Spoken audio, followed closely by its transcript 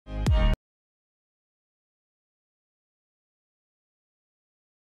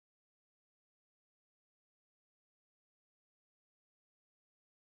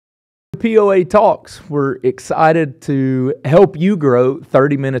POA Talks. We're excited to help you grow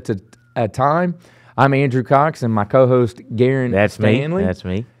 30 minutes at a time. I'm Andrew Cox and my co-host Garen Stanley. That's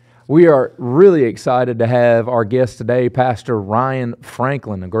me. We are really excited to have our guest today, Pastor Ryan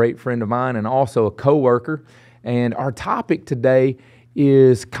Franklin, a great friend of mine and also a co-worker. And our topic today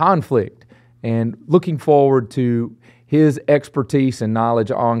is conflict, and looking forward to his expertise and knowledge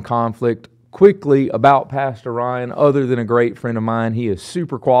on conflict. Quickly about Pastor Ryan, other than a great friend of mine, he is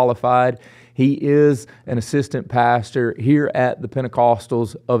super qualified. He is an assistant pastor here at the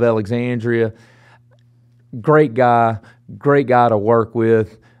Pentecostals of Alexandria. Great guy to work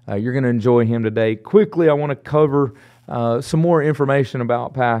with. You're going to enjoy him today. Quickly, I want to cover some more information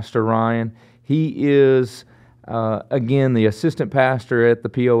about Pastor Ryan. He is, again, the assistant pastor at the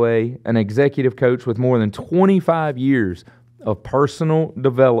POA, an executive coach with more than 25 years of personal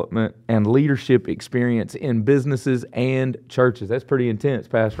development and leadership experience in businesses and churches. That's pretty intense,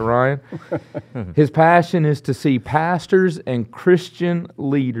 Pastor Ryan. His passion is to see pastors and Christian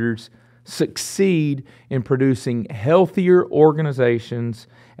leaders succeed in producing healthier organizations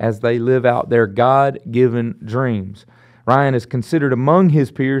as they live out their God-given dreams. Ryan is considered among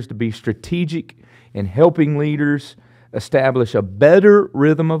his peers to be strategic in helping leaders establish a better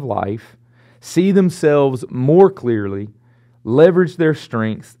rhythm of life, see themselves more clearly, leverage their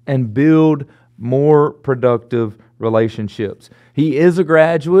strengths, and build more productive relationships. He is a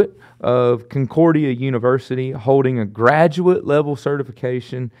graduate of Concordia University, holding a graduate level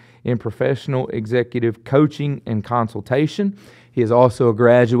certification in professional executive coaching and consultation. He is also a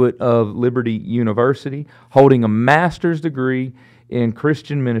graduate of Liberty University, holding a master's degree in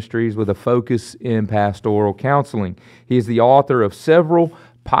Christian ministries with a focus in pastoral counseling. He is the author of several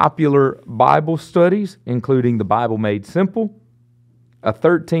popular Bible studies, including The Bible Made Simple, a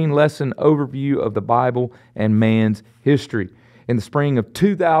 13-lesson overview of the Bible and man's history. In the spring of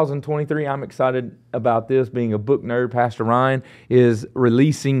 2023, I'm excited about this. Being a book nerd, Pastor Ryan is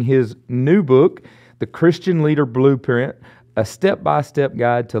releasing his new book, The Christian Leader Blueprint, a step-by-step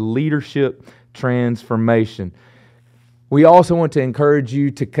guide to leadership transformation. We also want to encourage you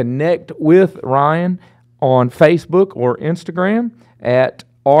to connect with Ryan on Facebook or Instagram at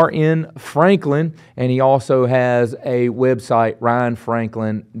RN Franklin, and he also has a website,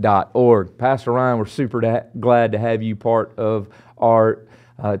 ryanfranklin.org. Pastor Ryan, we're super glad to have you part of our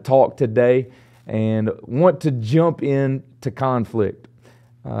talk today, and want to jump into conflict.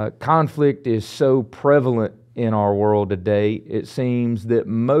 Conflict is so prevalent in our world today. It seems that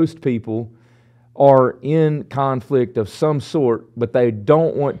most people are in conflict of some sort, but they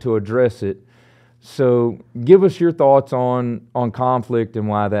don't want to address it. So give us your thoughts on conflict and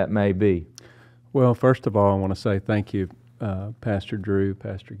why that may be. Well, first of all, I want to say thank you, Pastor Drew,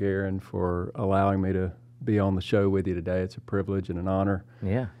 Pastor Garen, for allowing me to be on the show with you today. It's a privilege and an honor.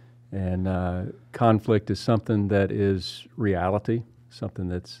 Yeah. And conflict is something that is reality, something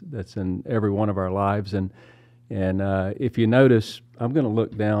that's in every one of our lives. And if you notice, I'm going to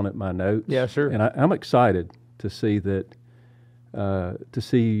look down at my notes. Yeah, sure. And I'm excited to see that. To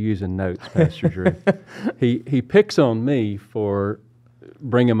see you using notes, Pastor Drew. He picks on me for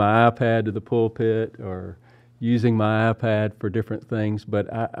bringing my iPad to the pulpit or using my iPad for different things,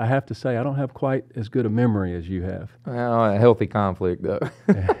 but I have to say I don't have quite as good a memory as you have. Well, a healthy conflict, though.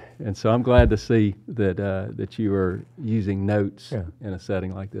 And so I'm glad to see that you are using notes in a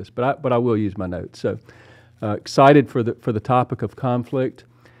setting like this. But I will use my notes. So excited for the topic of conflict.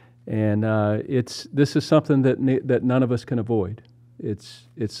 And this is something that none of us can avoid. It's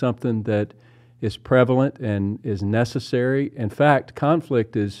something that is prevalent and is necessary. In fact,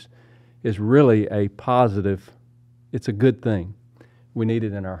 conflict is really a positive. It's a good thing. We need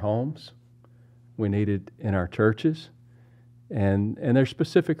it in our homes. We need it in our churches, and there's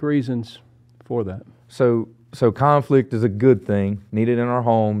specific reasons for that. So conflict is a good thing. Need it in our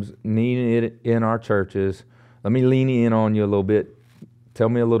homes. Need it in our churches. Let me lean in on you a little bit. Tell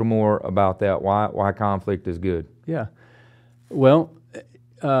me a little more about that, why conflict is good. Yeah. Well,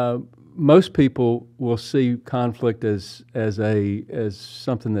 most people will see conflict as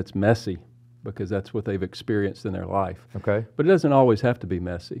something that's messy because that's what they've experienced in their life. Okay. But it doesn't always have to be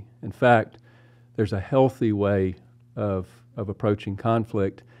messy. In fact, there's a healthy way of approaching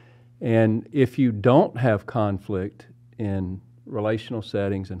conflict. And if you don't have conflict in relational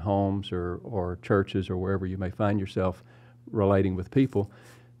settings in homes or churches or wherever you may find yourself relating with people,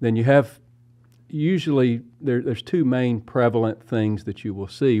 then you have usually there's two main prevalent things that you will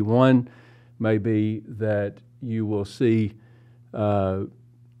see. One may be that you will see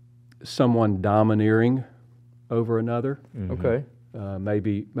someone domineering over another. Mm-hmm. Okay.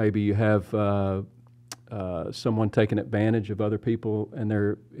 Maybe you have someone taking advantage of other people in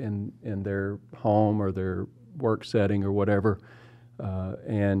their home or their work setting or whatever,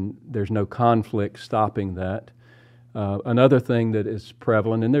 and there's no conflict stopping that. Another thing that is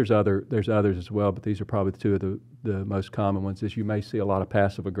prevalent, and there's others as well, but these are probably two of the most common ones, is you may see a lot of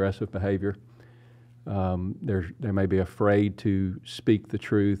passive-aggressive behavior. They may be afraid to speak the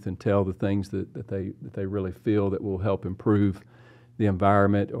truth and tell the things that they really feel that will help improve the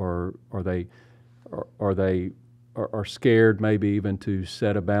environment, or they are scared maybe even to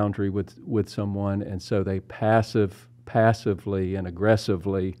set a boundary with someone, and so they passively and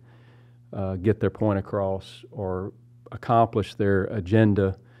aggressively get their point across or accomplish their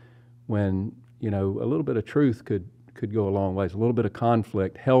agenda, when a little bit of truth could go a long ways. A little bit of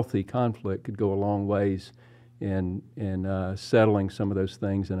conflict, healthy conflict, could go a long ways in settling some of those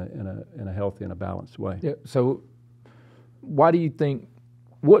things in a healthy and a balanced way. Yeah. So, why do you think?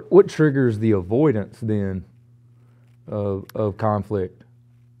 What triggers the avoidance then of conflict?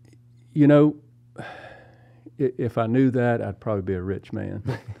 If I knew that, I'd probably be a rich man.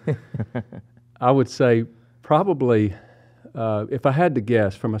 I would say probably, if I had to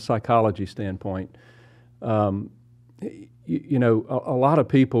guess from a psychology standpoint, a lot of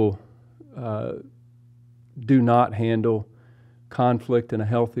people do not handle conflict in a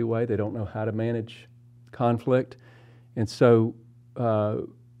healthy way. They don't know how to manage conflict, and so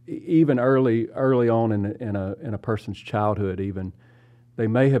even early on in a person's childhood, even they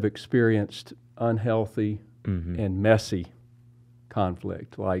may have experienced unhealthy and messy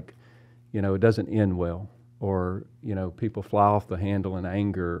conflict, like it doesn't end well, or people fly off the handle in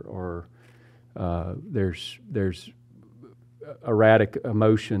anger, or there's erratic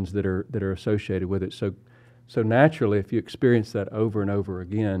emotions that are associated with it. So naturally, if you experience that over and over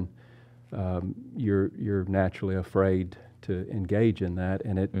again, you're naturally afraid to engage in that,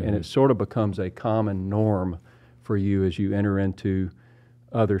 and it sort of becomes a common norm for you as you enter into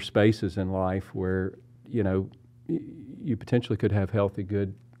other spaces in life where you potentially could have healthy,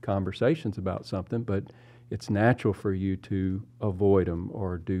 good conversations about something, but it's natural for you to avoid them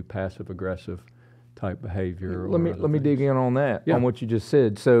or do passive-aggressive type behavior. Let me dig in on that, on what you just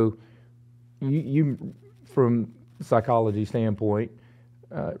said. So you from psychology standpoint,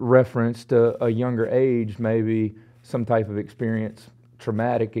 referenced a younger age, maybe some type of experience,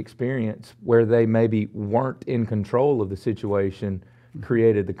 traumatic experience, where they maybe weren't in control of the situation,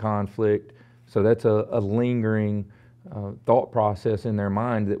 created the conflict. So that's a lingering thought process in their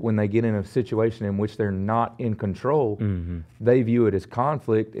mind, that when they get in a situation in which they're not in control, they view it as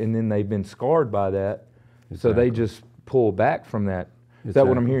conflict, and then they've been scarred by that. Exactly. So they just pull back from that. Is that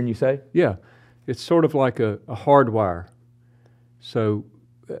what I'm hearing you say? Yeah. It's sort of like a hardwire. So,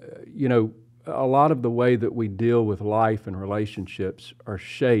 a lot of the way that we deal with life and relationships are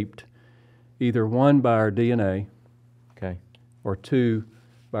shaped either, one, by our DNA, or two,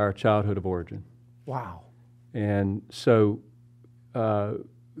 by our childhood of origin. Wow. And so the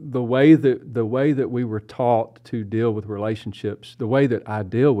way that we were taught to deal with relationships, the way that I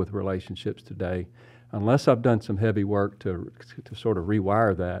deal with relationships today, unless I've done some heavy work to sort of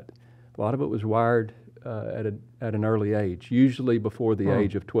rewire that, a lot of it was wired at an early age, usually before the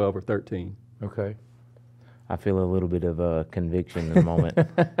age of 12 or 13. Okay. I feel a little bit of conviction in the moment.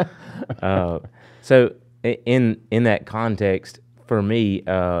 So in that context, for me,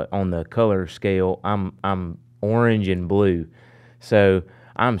 on the color scale, I'm orange and blue. So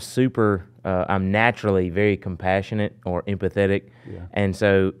I'm naturally very compassionate or empathetic. Yeah. And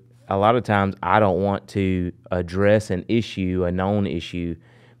so a lot of times I don't want to address an issue, a known issue,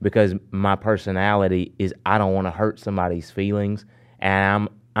 because my personality is I don't want to hurt somebody's feelings, and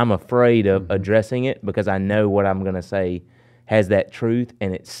I'm afraid of addressing it because I know what I'm going to say has that truth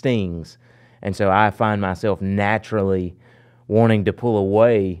and it stings. And so I find myself naturally wanting to pull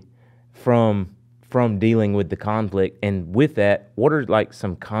away from dealing with the conflict. And with that, what are like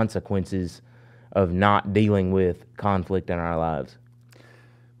some consequences of not dealing with conflict in our lives?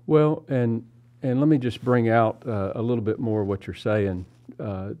 Well, and let me just bring out a little bit more of what you're saying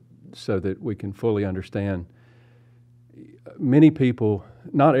so that we can fully understand. Many people,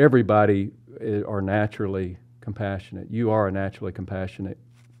 not everybody, are naturally compassionate. You are a naturally compassionate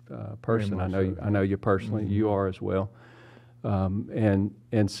person. I know you personally. You are as well. And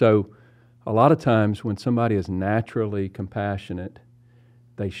so a lot of times when somebody is naturally compassionate,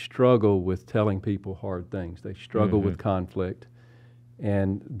 they struggle with telling people hard things. They struggle with conflict,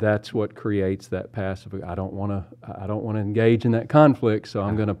 and that's what creates that passive. I don't want to engage in that conflict, so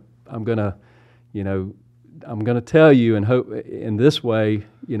I'm gonna I'm going to tell you and hope in this way,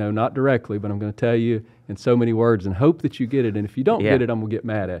 not directly, but I'm going to tell you in so many words and hope that you get it. And if you don't get it, I'm going to get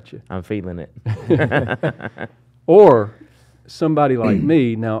mad at you. I'm feeling it. Or somebody like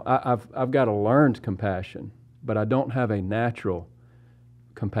me, now I've got a learned compassion, but I don't have a natural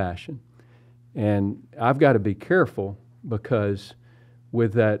compassion. And I've got to be careful because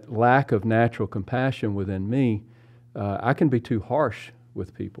with that lack of natural compassion within me, I can be too harsh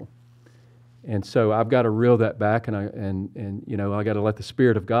with people. And so I've got to reel that back, and I got to let the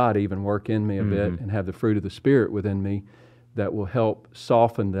Spirit of God even work in me a bit and have the fruit of the Spirit within me that will help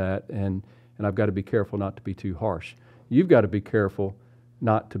soften that, and I've got to be careful not to be too harsh. You've got to be careful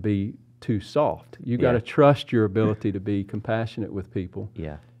not to be too soft. You've got to trust your ability to be compassionate with people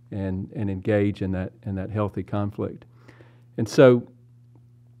and engage in that healthy conflict. And so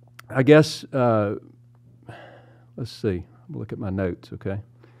I guess, let's see, I'll look at my notes, okay?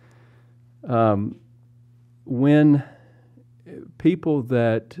 When people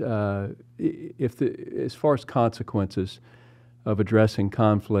that, as far as consequences of addressing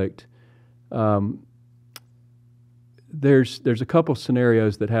conflict, there's a couple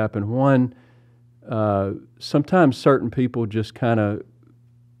scenarios that happen. One, sometimes certain people just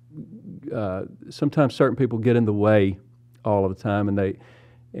sometimes certain people get in the way all of the time, and they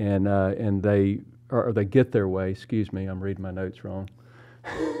get their way. Excuse me, I'm reading my notes wrong.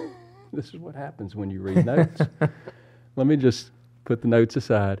 This is what happens when you read notes. Let me just put the notes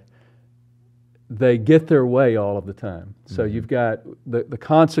aside. They get their way all of the time. So you've got the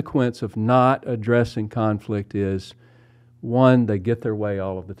consequence of not addressing conflict is, one, they get their way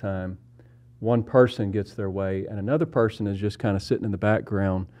all of the time. One person gets their way, and another person is just kind of sitting in the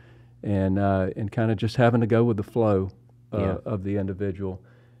background and kind of just having to go with the flow of the individual.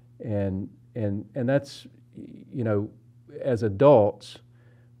 And that's, as adults,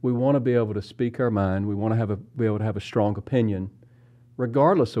 we want to be able to speak our mind. We want to be able to have a strong opinion,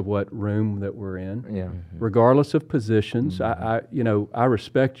 regardless of what room that we're in, regardless of positions. I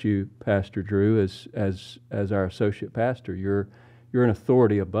respect you, Pastor Drew, as our associate pastor. You're an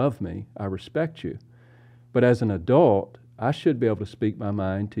authority above me. I respect you. But as an adult, I should be able to speak my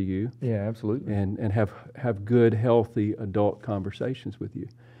mind to you. Yeah, absolutely. And have good, healthy adult conversations with you.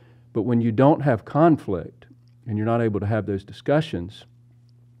 But when you don't have conflict and you're not able to have those discussions,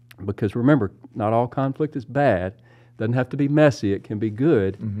 because remember, not all conflict is bad. It doesn't have to be messy. It can be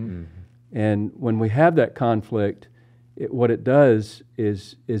good. And when we have that conflict, what it does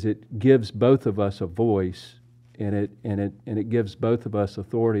is it gives both of us a voice, and it gives both of us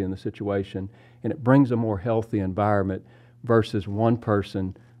authority in the situation, and it brings a more healthy environment versus one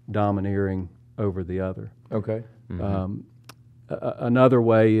person domineering over the other. Okay. Another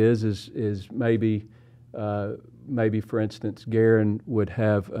way is maybe for instance, Garen would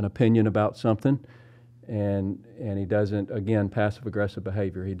have an opinion about something, and he doesn't, again, passive aggressive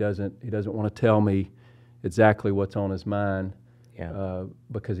behavior. He doesn't want to tell me exactly what's on his mind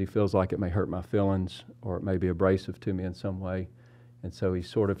because he feels like it may hurt my feelings or it may be abrasive to me in some way, and so he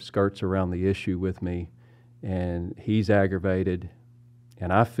sort of skirts around the issue with me, and he's aggravated,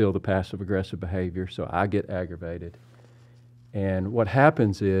 and I feel the passive aggressive behavior, so I get aggravated. And what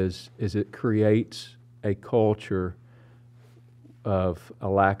happens is it creates a culture of a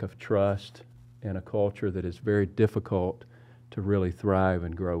lack of trust and a culture that is very difficult to really thrive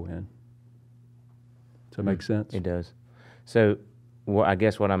and grow in. Does that make sense? It does. So I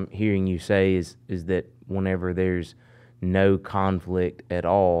guess what I'm hearing you say is that whenever there's no conflict at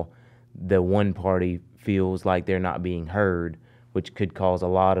all, the one party feels like they're not being heard, which could cause a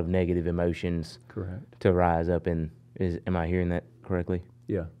lot of negative emotions to rise up. Am I hearing that correctly?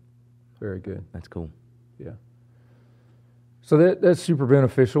 Yeah. Very good. That's cool. Yeah. So that's super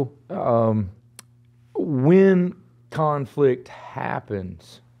beneficial. When conflict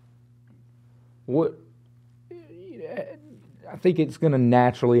happens, I think it's going to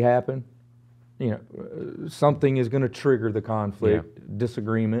naturally happen. Something is going to trigger the conflict,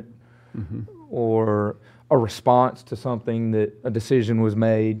 disagreement, or a response to something that a decision was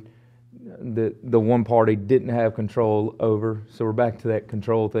made that the one party didn't have control over. So we're back to that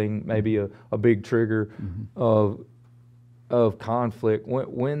control thing, maybe a big trigger of conflict.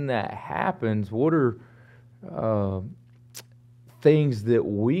 When that happens, what are things that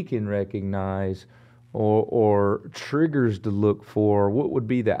we can recognize or triggers to look for? What would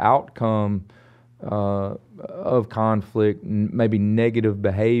be the outcome of conflict, maybe negative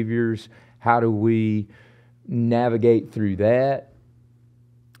behaviors? How do we navigate through that?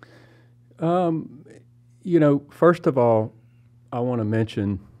 First of all, I want to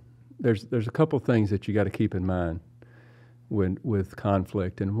mention there's a couple things that you got to keep in mind with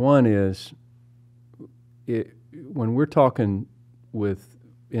conflict, and one is when we're talking with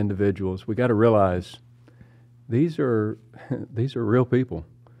individuals, we got to realize these are real people.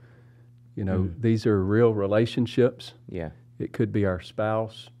 You know, these are real relationships. Yeah. It could be our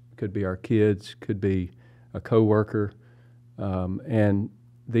spouse, could be our kids, could be a coworker, and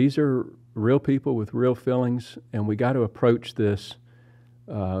these are real people with real feelings, and we got to approach this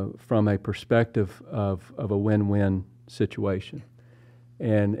from a perspective of a win-win situation.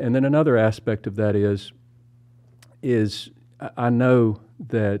 And then another aspect of that is I know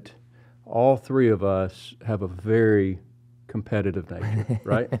that all three of us have a very competitive nature,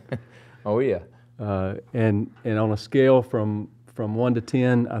 right? Oh yeah. And on a scale from 1 to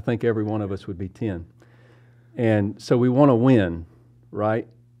 10, I think every one of us would be 10. And so we want to win, right?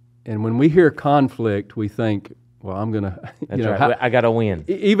 And when we hear conflict, we think, well, I'm going to, That's right. I got to win.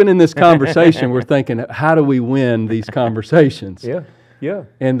 Even in this conversation, we're thinking, how do we win these conversations? Yeah. Yeah.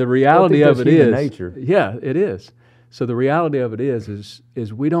 And the reality of it is, nature. yeah, it is. So the reality of it is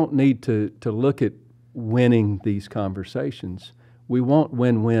we don't need to look at winning these conversations. We want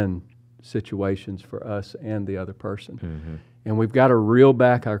win-win situations for us and the other person. Mm-hmm. And we've got to reel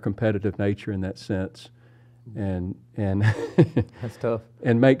back our competitive nature in that sense, and That's tough.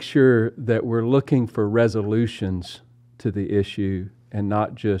 and make sure that we're looking for resolutions to the issue and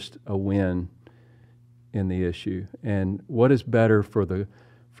not just a win in the issue. And what is better for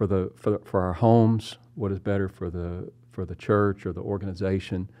our homes? What is better for the church or the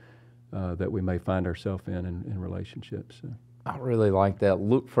organization that we may find ourselves in relationships? So. I really like that.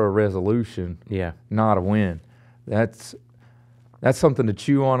 Look for a resolution, Yeah. not a win. That's something to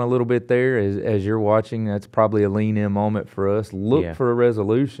chew on a little bit there as you're watching. That's probably a lean-in moment for us. Look for a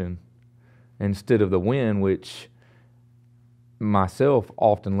resolution instead of the win, which myself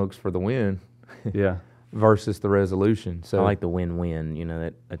often looks for the win. Yeah. Versus the resolution. So I like the win-win. You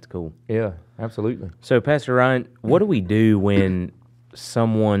know, that's cool. Yeah, absolutely. So, Pastor Ryan, what do we do when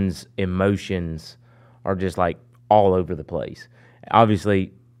someone's emotions are just like all over the place?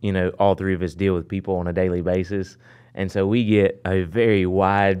 Obviously, you know, all three of us deal with people on a daily basis, and so we get a very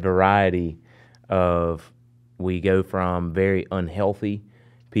wide variety of, we go from very unhealthy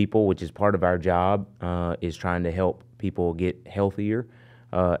people, which is part of our job, is trying to help people get healthier,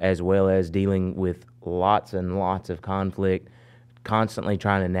 as well as dealing with lots and lots of conflict, constantly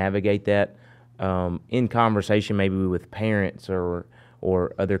trying to navigate that in conversation, maybe with parents or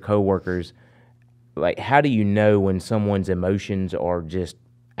other coworkers. Like, how do you know when someone's emotions are just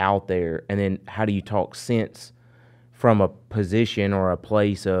out there, and then how do you talk sense from a position or a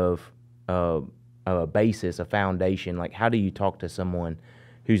place of a basis, a foundation? Like, how do you talk to someone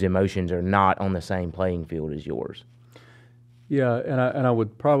whose emotions are not on the same playing field as yours? Yeah, and I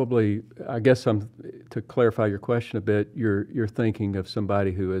would probably, I guess to clarify your question a bit, you're thinking of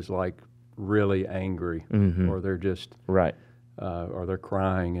somebody who is like really angry, or they're just right, or they're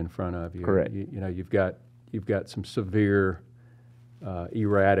crying in front of you. Correct. You know, you've got some severe,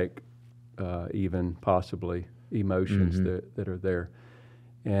 erratic, even possibly emotions that are there,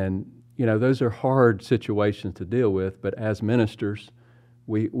 and you know those are hard situations to deal with. But as ministers,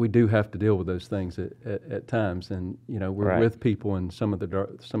 we do have to deal with those things at times, and you know we're with people in some of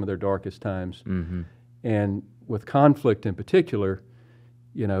their darkest times, and with conflict in particular,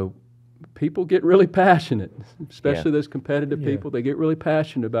 you know, people get really passionate, especially those competitive people. They get really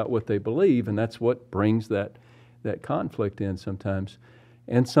passionate about what they believe, and that's what brings that conflict in sometimes.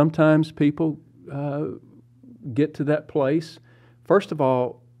 And sometimes people get to that place. First of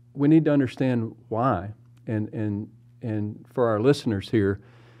all, we need to understand why, and for our listeners here,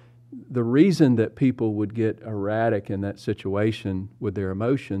 the reason that people would get erratic in that situation with their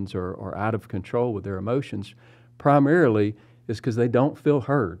emotions or out of control with their emotions primarily is because they don't feel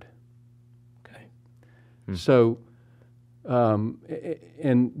heard. Okay. So,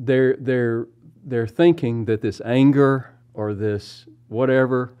 and they're thinking that this anger or this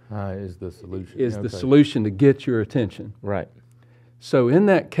whatever is the solution. Is the solution to get your attention. Right. So in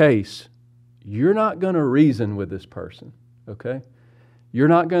that case, you're not going to reason with this person, okay? You're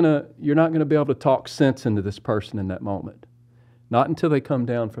not going to be able to talk sense into this person in that moment. Not until they come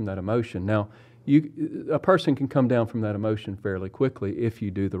down from that emotion. Now, a person can come down from that emotion fairly quickly if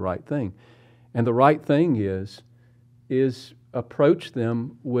you do the right thing. And the right thing is approach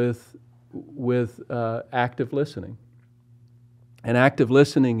them with active listening. And active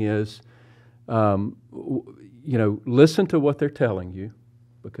listening is listen to what they're telling you,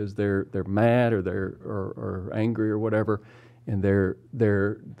 because they're mad or they're angry or whatever, and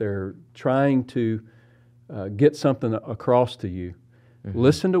they're trying to get something across to you.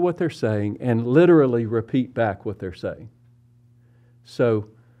 Listen to what they're saying and literally repeat back what they're saying. So,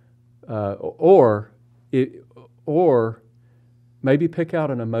 or or maybe pick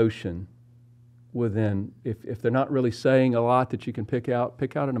out an emotion within, if they're not really saying a lot that you can pick out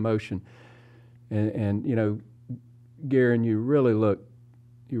an emotion. And you know, Garen, you really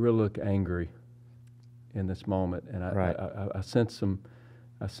look angry in this moment, and I sense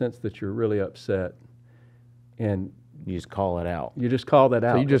that you're really upset, and You just call it out. you just call that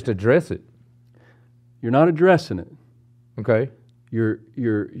out. So you just address it. You're not addressing it. Okay. You're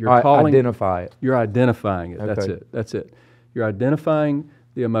calling, identify it. You're identifying it. Okay. That's it. You're identifying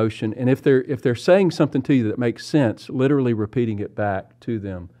the emotion, and if they're saying something to you that makes sense, literally repeating it back to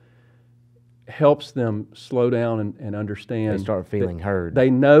them helps them slow down and understand. They start feeling heard. They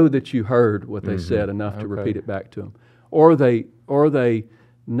know that you heard what they said enough to repeat it back to them, or they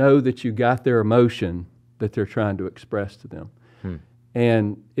know that you got their emotion that they're trying to express to them.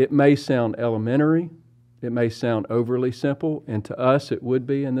 And it may sound elementary, it may sound overly simple, and to us it would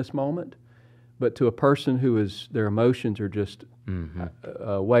be in this moment, but to a person who is, their emotions are just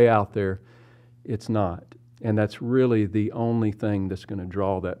way out there, it's not. And that's really the only thing that's going to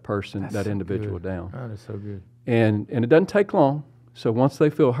draw that person, that individual down. That is so good. And it doesn't take long. So once they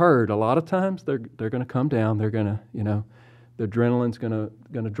feel heard, a lot of times they're going to come down. They're going to, you know, the adrenaline's going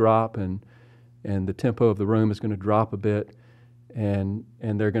to drop, and the tempo of the room is going to drop a bit, and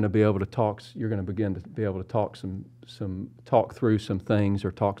they're going to be able to talk. You're going to begin to be able to talk talk through some things,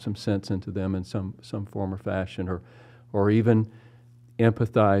 or talk some sense into them in some form or fashion, or even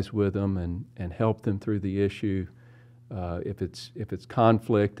empathize with them and help them through the issue. If it's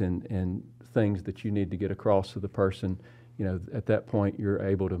conflict and things that you need to get across to the person, you know, at that point you're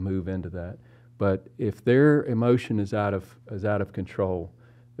able to move into that. But if their emotion is out of control,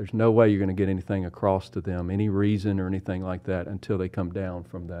 there's no way you're going to get anything across to them, any reason or anything like that, until they come down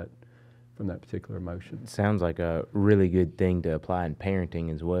from that particular emotion. Sounds like a really good thing to apply in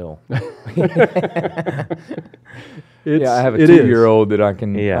parenting as well. Yeah, I have a 2-year-old that I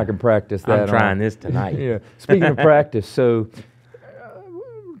can practice that. I'm trying on. this tonight. Yeah. Speaking of practice, so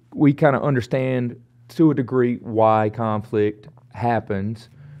we kind of understand to a degree why conflict happens.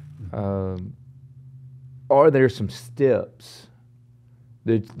 Are there some steps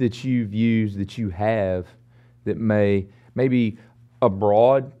that you've used, that you have, that maybe a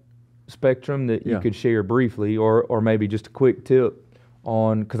broad spectrum that you could share briefly, or maybe just a quick tip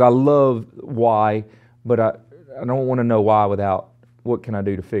on, because I love why, but I don't want to know why without what can I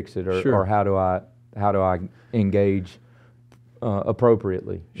do to fix it, or how do I engage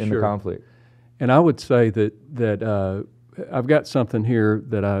appropriately in the conflict. And I would say that I've got something here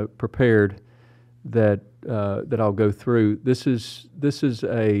that I prepared that I'll go through. This is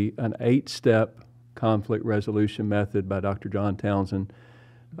an 8-step conflict resolution method by Dr. John Townsend.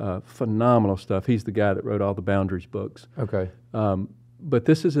 Phenomenal stuff. He's the guy that wrote all the Boundaries books. Okay. But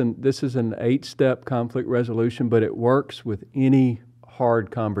this is an 8-step conflict resolution, but it works with any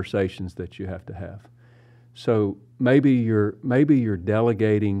hard conversations that you have to have. So maybe you're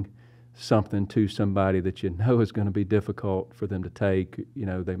delegating something to somebody that you know is going to be difficult for them to take. You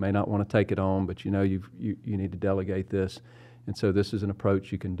know, they may not want to take it on, but you know you need to delegate this, and so this is an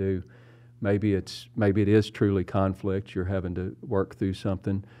approach you can do. Maybe it is truly conflict. You're having to work through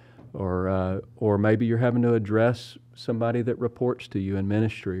something, or maybe you're having to address somebody that reports to you in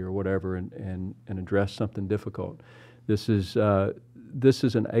ministry or whatever, and address something difficult. This is an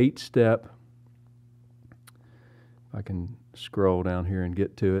 8-step. I can scroll down here and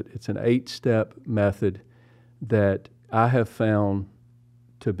get to it. It's an 8-step method that I have found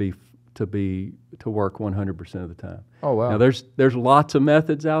to work 100% of the time. Oh, wow. Now there's lots of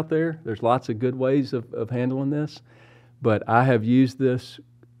methods out there. There's lots of good ways of handling this, but I have used this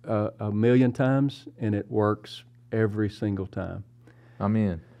a million times, and it works every single time. I'm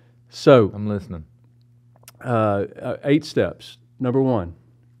in. So I'm listening. 8 steps. Number 1,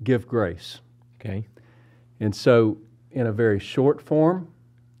 give grace. Okay. And so, in a very short form,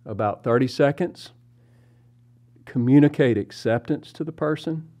 about 30 seconds, communicate acceptance to the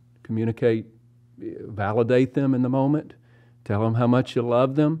person, validate them in the moment, tell them how much you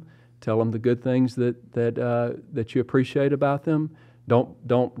love them, tell them the good things that you appreciate about them.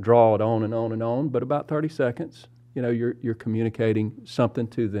 Don't draw it on and on and on, but about 30 seconds, you know, you're communicating something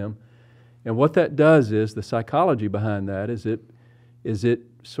to them. And what that does is, the psychology behind that is it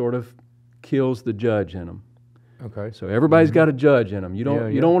sort of kills the judge in them. Okay. So everybody's got a judge in them. You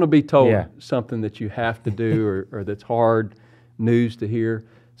don't want to be told something that you have to do or that's hard news to hear.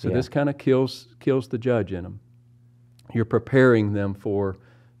 So this kind of kills the judge in them. You're preparing them for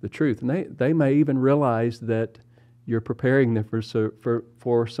the truth, and they may even realize that you're preparing them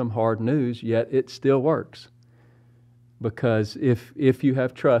for some hard news. Yet it still works, because if you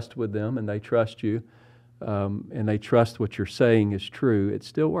have trust with them and they trust you, and they trust what you're saying is true, it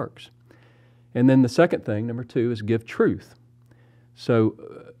still works. And then the second thing, number 2, is give truth.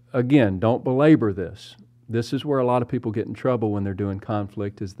 So again, don't belabor this. This is where a lot of people get in trouble when they're doing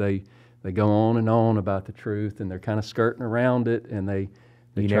conflict, is they go on and on about the truth, and they're kind of skirting around it, and they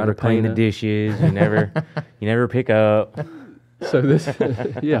You try never to clean paint the it. dishes. You never pick up. So this,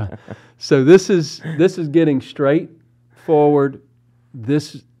 yeah. So this is getting straight forward.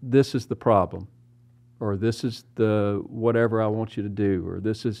 This is the problem, or this is the whatever I want you to do, or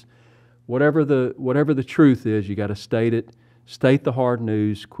this is whatever the truth is. You got to state it. State the hard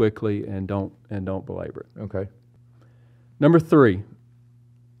news quickly, and don't belabor it. Okay. Number 3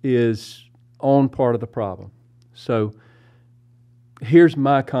 is own part of the problem. So here's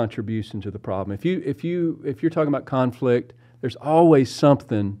my contribution to the problem. If you're talking about conflict, there's always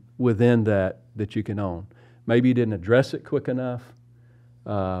something within that you can own. Maybe you didn't address it quick enough.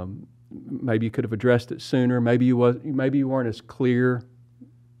 Maybe you could have addressed it sooner. Maybe you weren't as clear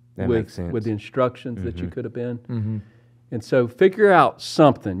with the instructions that you could have been. Mm-hmm. And so figure out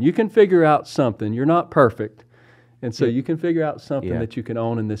something. You can figure out something. You're not perfect. And so you can figure out something that you can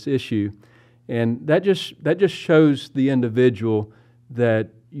own in this issue. And that just shows the individual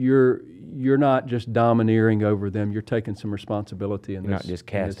that you're not just domineering over them. You're taking some responsibility in You're this not just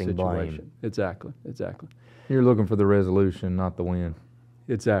casting blame. Exactly. You're looking for the resolution, not the win.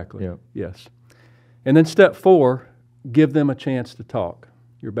 Exactly. Yep. Yes. And then step 4, give them a chance to talk.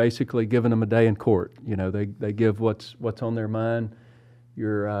 You're basically giving them a day in court. You know, they give what's on their mind.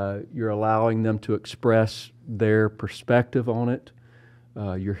 You're allowing them to express their perspective on it.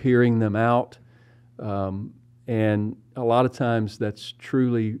 You're hearing them out. And a lot of times that's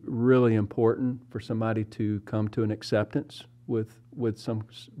truly really important for somebody to come to an acceptance with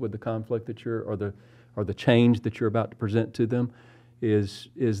the conflict that or the change that you're about to present to them, is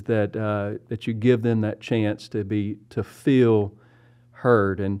that you give them that chance to feel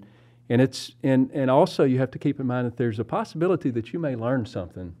heard. And also you have to keep in mind that there's a possibility that you may learn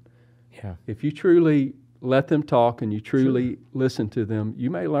something. Yeah. If you truly let them talk and you truly listen to them,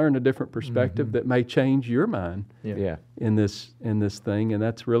 you may learn a different perspective that may change your mind in this thing, and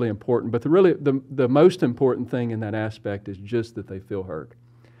that's really important. But the most important thing in that aspect is just that they feel heard.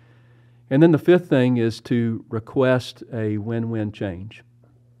 And then the 5th thing is to request a win-win change.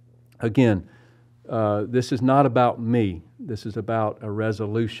 Again, this is not about me. This is about a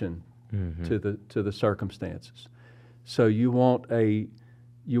resolution to the circumstances. So you want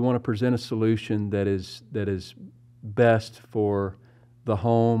to present a solution that is best for the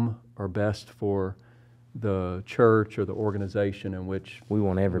home, or best for the church or the organization in which we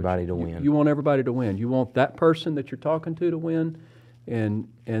want everybody to win. You want everybody to win. You want that person that you're talking to win, and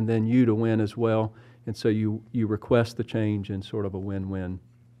then you to win as well. And so you request the change in sort of a win-win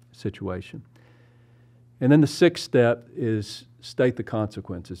situation. And then the 6th step is state the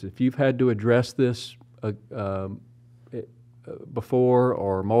consequences. If you've had to address this before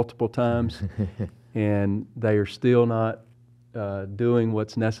or multiple times, and they are still not doing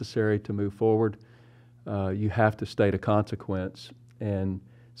what's necessary to move forward, you have to state a consequence and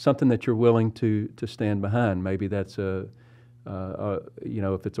something that you're willing to stand behind. Maybe that's if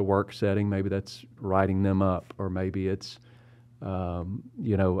it's a work setting, maybe that's writing them up, or maybe it's I'm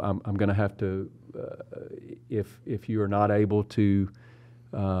going to have to if you are not able to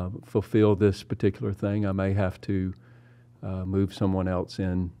fulfill this particular thing, I may have to move someone else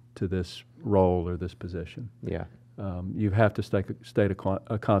into this role or this position. Yeah. You have to state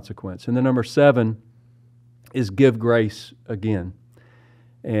a consequence. And then number 7 is give grace again.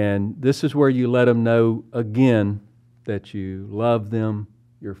 And this is where you let them know again that you love them,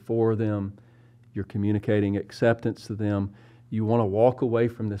 you're for them, you're communicating acceptance to them. You want to walk away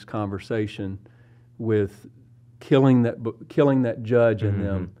from this conversation with killing that judge in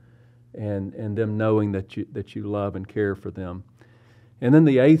them, and them knowing that you love and care for them. And then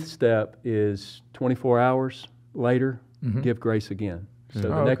the 8th step is 24 hours later, give grace again. So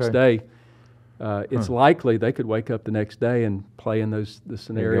the next day, it's likely they could wake up the next day and play in the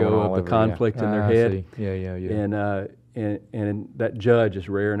scenario of the conflict in their head. And that judge is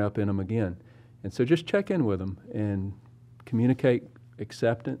rearing up in them again. And so just check in with them and communicate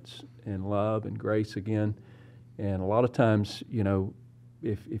acceptance and love and grace again. And a lot of times,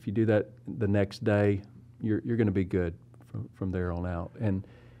 if you do that the next day, you're going to be good from there on out. And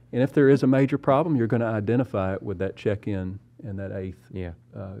if there is a major problem, you're going to identify it with that check-in and that 8th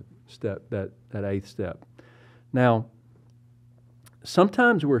step. That 8th step. Now,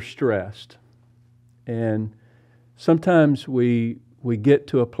 sometimes we're stressed, and sometimes we get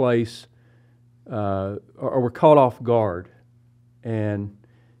to a place, or we're caught off guard, and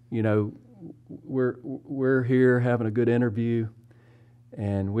we're here having a good interview,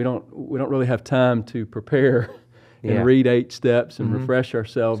 and we don't really have time to prepare and read 8 steps and refresh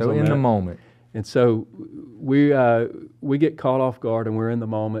ourselves. So on in that. the moment. And so we get caught off guard, and we're in the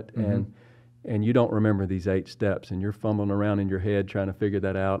moment, and you don't remember these 8 steps, and you're fumbling around in your head trying to figure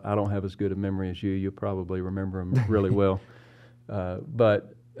that out. I don't have as good a memory as you. You'll probably remember them really well.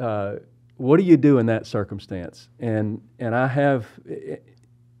 But what do you do in that circumstance? And I have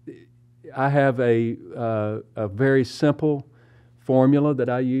a very simple formula that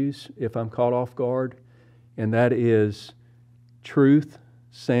I use if I'm caught off guard, and that is truth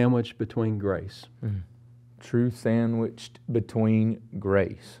sandwiched between grace. Truth sandwiched between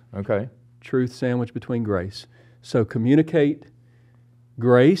grace. Okay. Truth sandwiched between grace. So communicate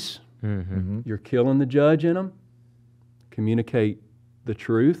grace. You're killing the judge in them. Communicate the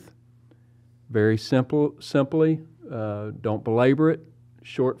truth. Very simply. Don't belabor it.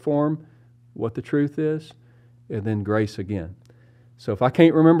 Short form, what the truth is, and then grace again. So if I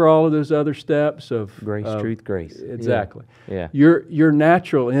can't remember all of those other steps of Grace, truth, grace. Exactly. Yeah. Your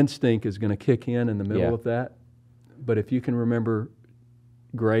natural instinct is going to kick in the middle of that. But if you can remember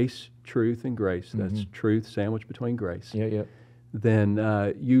grace, truth, and grace, that's truth sandwiched between grace.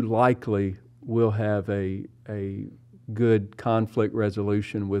 Then you likely will have a good conflict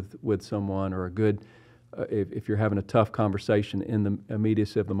resolution with someone, or a good if you're having a tough conversation in the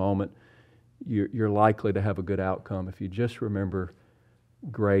immediacy of the moment, you're likely to have a good outcome if you just remember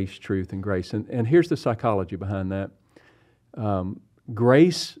grace, truth, and grace. And here's the psychology behind that.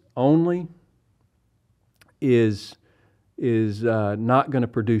 Grace only is not going to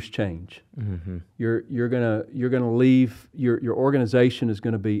produce change. You're gonna leave your organization is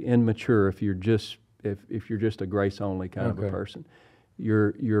going to be immature if you're just a grace only kind of a person.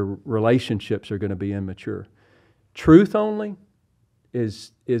 Your relationships are going to be immature. Truth only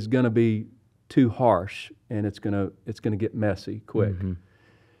is going to be too harsh, and it's going to get messy quick.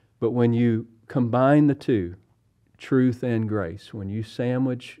 But when you combine the two, truth and grace, when you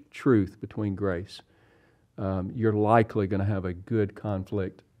sandwich truth between grace, you're likely going to have a good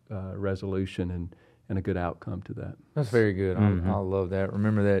conflict resolution and a good outcome to that. That's very good. I love that.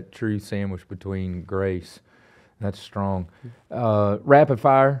 Remember that truth sandwich between grace. That's strong. Rapid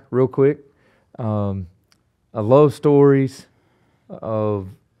fire, real quick. I love stories of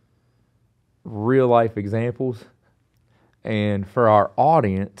real life examples. And for our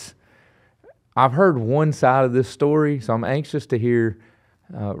audience, I've heard one side of this story, so I'm anxious to hear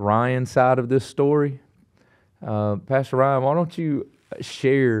Ryan's side of this story. Pastor Ryan, why don't you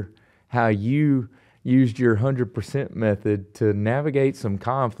share how you used your 100% method to navigate some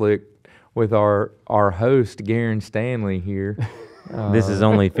conflict with our host, Garen Stanley here. This is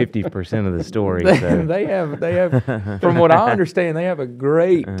only 50% of the story. So. They have, from what I understand, they have a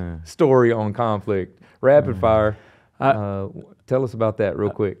great story on conflict. Rapid fire. Tell us about that real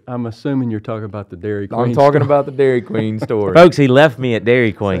quick. I'm assuming you're talking about the Dairy Queen. I'm talking about the Dairy Queen story. Folks, he left me at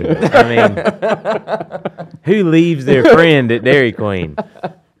Dairy Queen. I mean, who leaves their friend at Dairy Queen?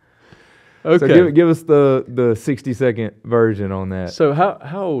 Okay. So give us the 60-second version on that. So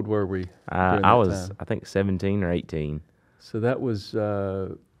how old were we? I was, I think, 17 or 18. So that was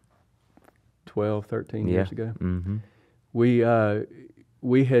 12, 13 years ago. Mm-hmm.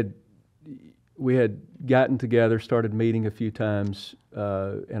 We had gotten together, started meeting a few times,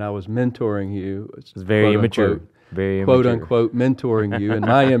 and I was mentoring you. It was very immature. Very quote immature. unquote mentoring you in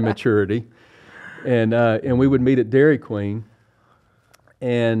my immaturity, and we would meet at Dairy Queen,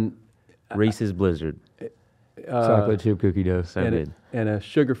 and Reese's Blizzard. Chocolate chip cookie dough. So good. And a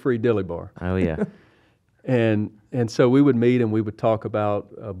sugar-free dilly bar. Oh yeah. And so we would meet and we would talk about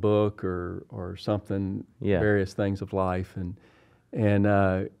a book or something, various things of life, and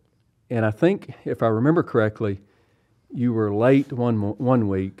I think if I remember correctly, you were late one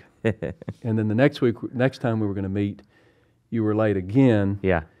week, and then the next time we were going to meet, you were late again.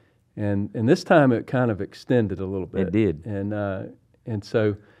 Yeah. And this time it kind of extended a little bit. It did. And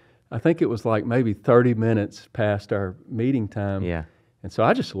so I think it was like maybe 30 minutes past our meeting time. Yeah. And so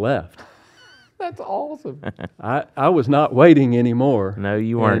I just left. That's awesome. I was not waiting anymore. No,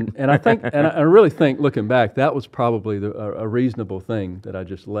 you weren't. And I think, and I really think, looking back, that was probably a reasonable thing that I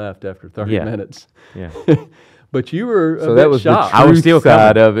just left after 30 minutes. Yeah. But you were so a that bit was shocked. the truth I was still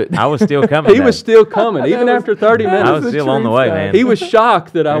side coming. of it. I was still coming. He was still coming, even after 30 minutes. I was still on the way, man. He was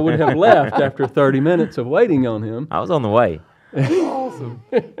shocked that I would have left after 30 minutes of waiting on him. I was on the way. Awesome.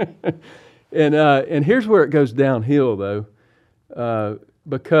 And here's where it goes downhill, though,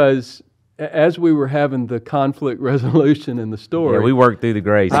 because as we were having the conflict resolution in the story, Yeah, we worked through the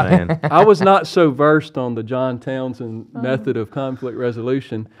grace, man. I was not so versed on the John Townsend method of conflict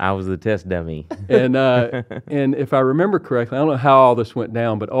resolution. I was the test dummy. And if I remember correctly, I don't know how all this went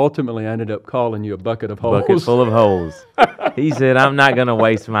down, but ultimately I ended up calling you a bucket of holes. Bucket full of holes. He said, I'm not going to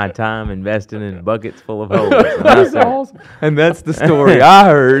waste my time investing in buckets full of holes. And I said, And that's the story I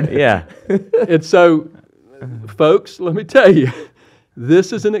heard. yeah. And so, folks, let me tell you,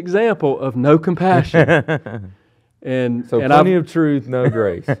 this is an example of no compassion. And So plenty of truth, no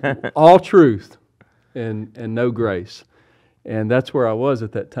grace. all truth and no grace. And that's where I was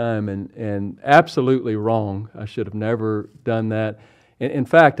at that time, and absolutely wrong. I should have never done that. In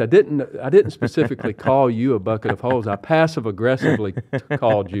fact, I didn't specifically call you a bucket of holes. I passive aggressively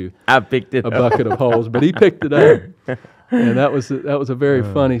called you I picked it a up. bucket of holes, but he picked it up, and that was a very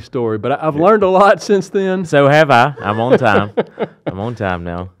funny story. But I've learned a lot since then. So have I. I'm on time. I'm on time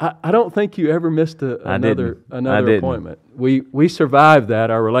now. I don't think you ever missed another didn't. appointment. We survived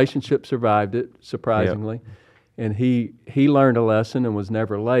that. Our relationship survived it, surprisingly. Yep. And he learned a lesson and was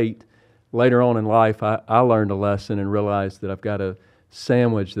never late. Later on in life, I learned a lesson and realized that I've got to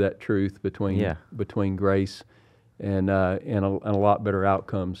sandwich that truth between grace and a lot better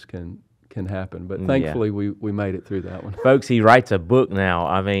outcomes can happen. But thankfully, we made it through that one. Folks, he writes a book now.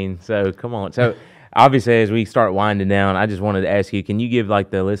 I mean, so come on. So obviously, as we start winding down, I just wanted to ask you, can you give like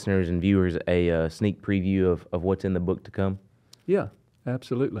the listeners and viewers a sneak preview of what's in the book to come? Yeah,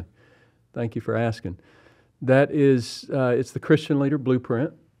 absolutely. Thank you for asking. That is, it's the Christian Leader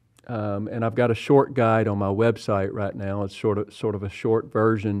Blueprint, and I've got a short guide on my website right now. It's sort of a short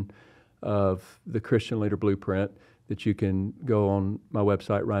version of the Christian Leader Blueprint that you can go on my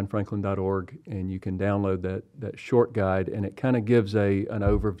website, ryanfranklin.org, and you can download that short guide, and it kind of gives an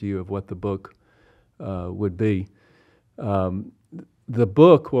overview of what the book would be. The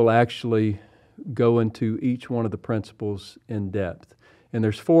book will actually go into each one of the principles in depth, and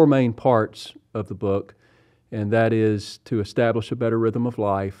there's 4 main parts of the book. And that is to establish a better rhythm of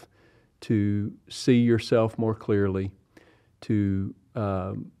life, to see yourself more clearly, to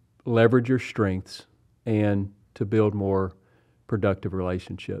leverage your strengths, and to build more productive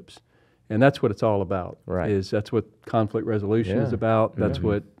relationships. And that's what it's all about. Right. That's what conflict resolution is about. That's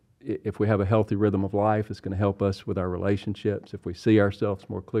what, if we have a healthy rhythm of life, it's going to help us with our relationships. If we see ourselves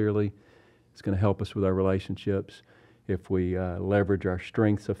more clearly, it's going to help us with our relationships. If we leverage our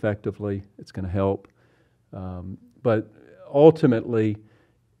strengths effectively, it's going to help. But ultimately,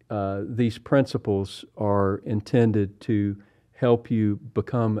 these principles are intended to help you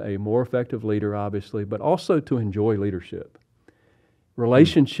become a more effective leader, obviously, but also to enjoy leadership.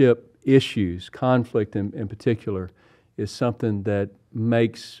 Relationship issues, conflict in particular, is something that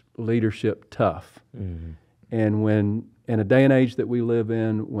makes leadership tough. Mm-hmm. And when, in a day and age that we live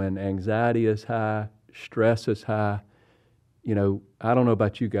in, when anxiety is high, stress is high, you know, I don't know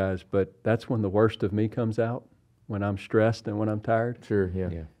about you guys, but that's when the worst of me comes out, when I'm stressed and when I'm tired. Sure,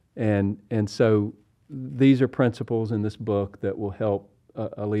 yeah. And so these are principles in this book that will help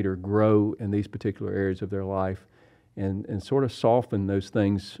a leader grow in these particular areas of their life and sort of soften those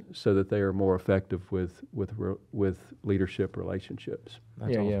things so that they are more effective with leadership relationships.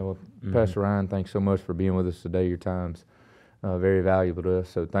 That's awesome. Well, Pastor Ryan, thanks so much for being with us today. Your time's very valuable to us,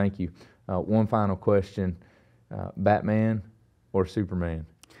 so thank you. One final question, Batman or Superman?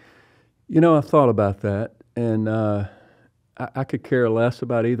 You know, I thought about that, and I could care less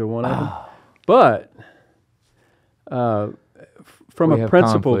about either one of them. But from a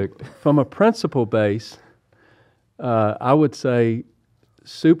principle base, I would say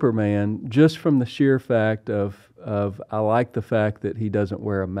Superman, just from the sheer fact of I like the fact that he doesn't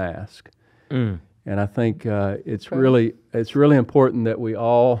wear a mask, and I think it's really important that we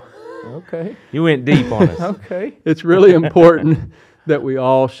all. Okay. You went deep on us. Okay. It's really important that we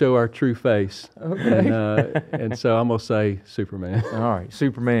all show our true face. Okay. And so I'm going to say Superman. All right,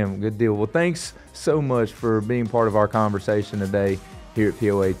 Superman, good deal. Well, thanks so much for being part of our conversation today here at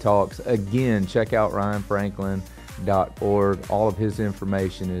POA Talks. Again, check out ryanfranklin.org. All of his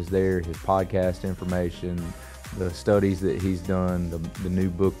information is there, his podcast information, the studies that he's done, the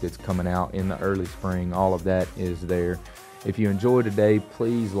new book that's coming out in the early spring, all of that is there. If you enjoyed today,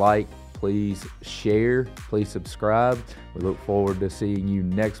 please like, please share, please subscribe. We look forward to seeing you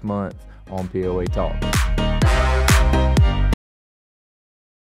next month on POA Talk.